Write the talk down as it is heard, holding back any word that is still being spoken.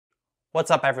What's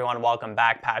up, everyone? Welcome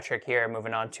back. Patrick here.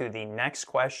 Moving on to the next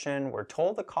question. We're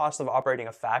told the cost of operating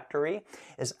a factory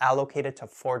is allocated to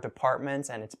 4 departments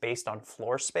and it's based on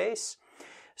floor space.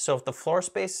 So if the floor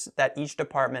space that each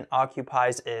department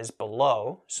occupies is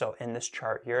below, so in this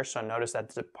chart here, so notice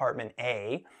that Department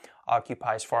A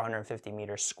occupies 450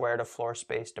 meters squared of floor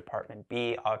space, Department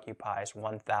B occupies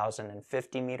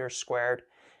 1,050 meters squared,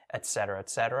 etc.,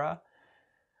 etc.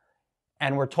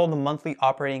 And we're told the monthly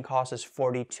operating cost is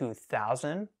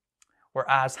 $42,000. We're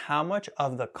asked how much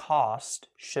of the cost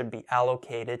should be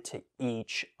allocated to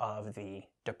each of the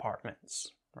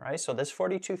departments, right? So this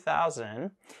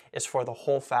 $42,000 is for the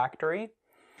whole factory,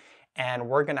 and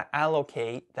we're going to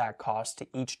allocate that cost to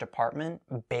each department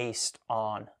based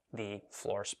on the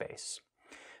floor space.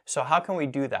 So how can we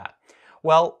do that?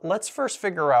 Well, let's first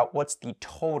figure out what's the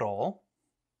total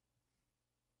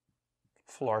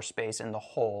floor space in the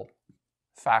whole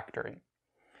factory.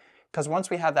 Because once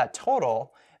we have that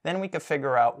total, then we can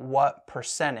figure out what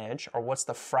percentage or what's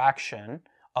the fraction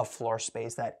of floor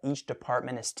space that each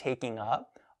department is taking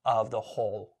up of the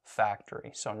whole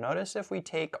factory. So notice if we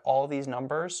take all these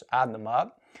numbers, add them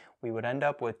up, we would end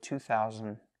up with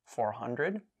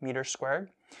 2,400 meters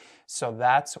squared. So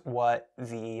that's what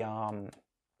the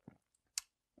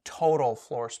total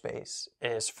floor space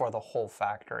is for the whole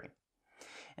factory.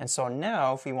 And so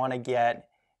now if we want to get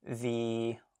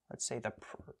the, let's say the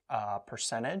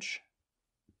percentage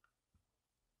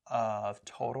of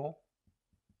total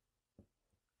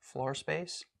floor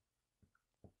space,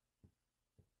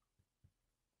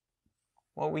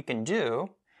 what we can do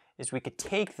is we could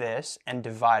take this and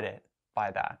divide it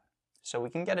by that. So we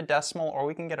can get a decimal or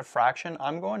we can get a fraction.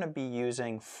 I'm going to be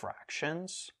using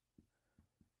fractions.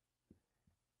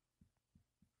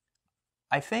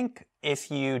 I think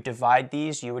if you divide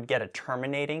these, you would get a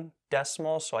terminating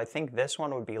decimal. So I think this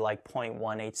one would be like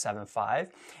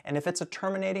 0.1875. And if it's a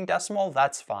terminating decimal,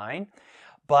 that's fine.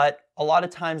 But a lot of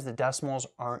times the decimals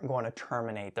aren't going to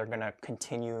terminate. They're going to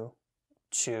continue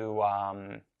to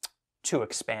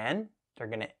expand. They're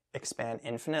going to expand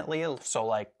infinitely. So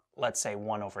like, let's say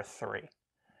 1/3,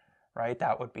 right?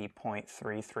 That would be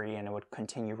 0.33 and it would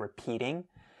continue repeating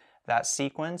that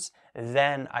sequence.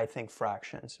 Then I think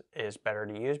fractions is better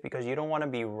to use because you don't want to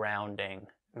be rounding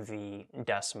the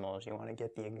decimals. You want to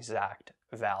get the exact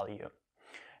value.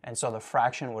 And so the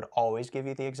fraction would always give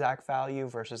you the exact value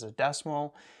versus a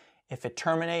decimal. If it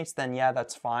terminates, then yeah,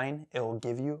 that's fine. It will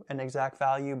give you an exact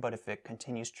value, but if it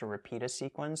continues to repeat a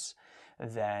sequence,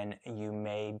 then you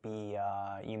may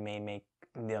make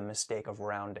the mistake of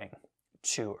rounding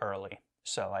too early.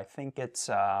 So I think it's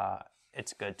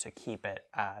good to keep it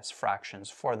as fractions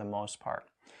for the most part.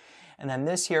 And then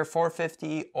this here,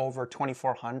 450 over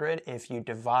 2,400, if you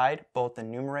divide both the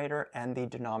numerator and the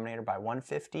denominator by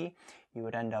 150, you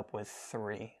would end up with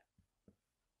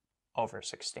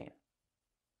 3/16.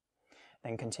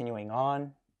 Then continuing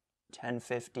on,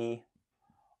 1050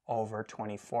 over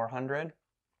 2,400.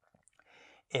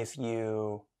 If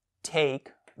you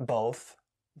take both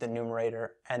the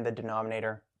numerator and the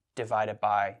denominator divided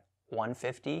by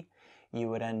 150, you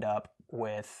would end up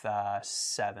with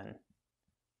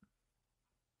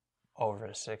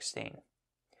 7/16.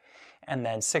 And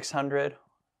then 600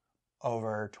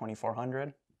 over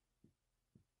 2,400,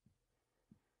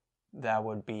 that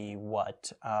would be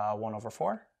what,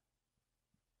 1/4?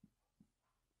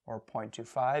 Or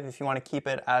 0.25. If you want to keep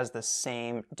it as the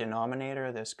same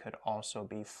denominator, this could also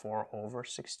be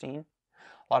 4/16.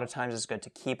 A lot of times it's good to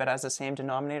keep it as the same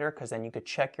denominator because then you could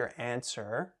check your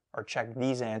answer or check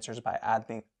these answers by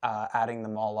adding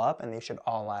them all up, and they should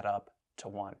all add up to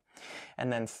 1.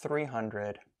 And then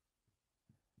 300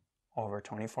 over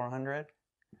 2,400,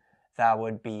 that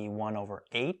would be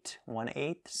 1/8,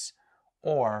 1/8,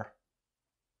 or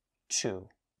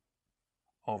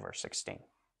 2/16.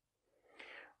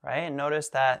 Right, and notice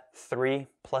that 3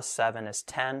 plus 7 is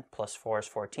 10, plus 4 is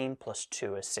 14, plus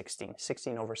 2 is 16.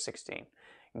 16/16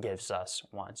 gives us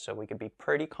 1. So we could be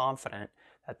pretty confident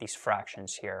that these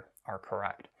fractions here are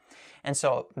correct. And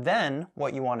so then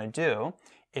what you want to do,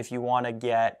 if you want to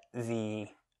get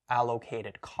the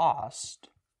allocated cost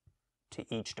to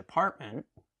each department,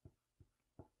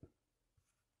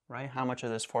 right, how much of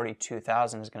this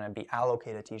 42,000 is going to be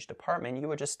allocated to each department, you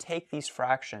would just take these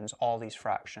fractions, all these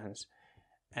fractions,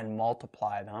 and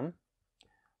multiply them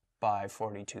by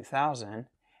 42,000,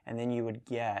 and then you would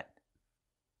get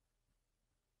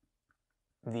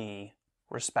the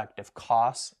respective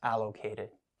costs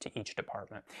allocated to each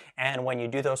department. And when you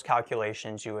do those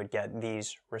calculations, you would get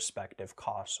these respective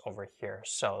costs over here.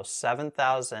 So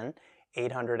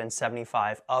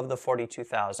 7,875 of the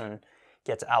 42,000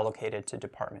 gets allocated to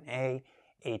Department A,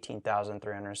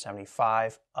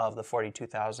 18,375 of the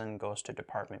 42,000 goes to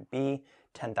Department B,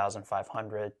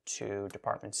 10,500 to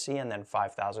Department C, and then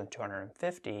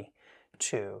 5,250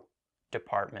 to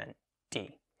Department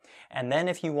D. And then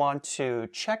if you want to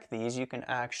check these, you can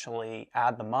actually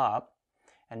add them up.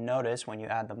 And notice when you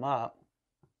add them up,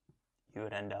 you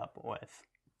would end up with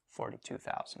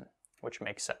 42,000, which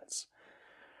makes sense,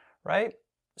 right?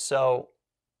 So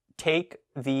take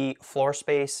the floor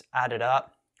space, add it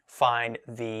up, find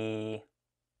the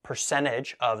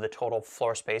percentage of the total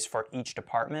floor space for each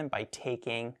department by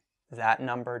taking that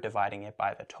number, dividing it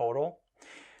by the total.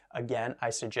 Again, I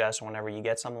suggest whenever you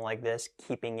get something like this,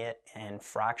 keeping it in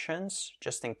fractions,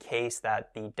 just in case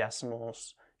that the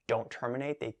decimals don't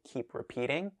terminate, they keep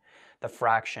repeating. The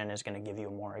fraction is going to give you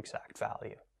a more exact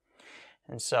value.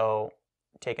 And so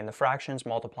taking the fractions,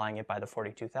 multiplying it by the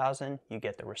 42,000, you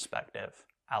get the respective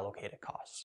allocated costs.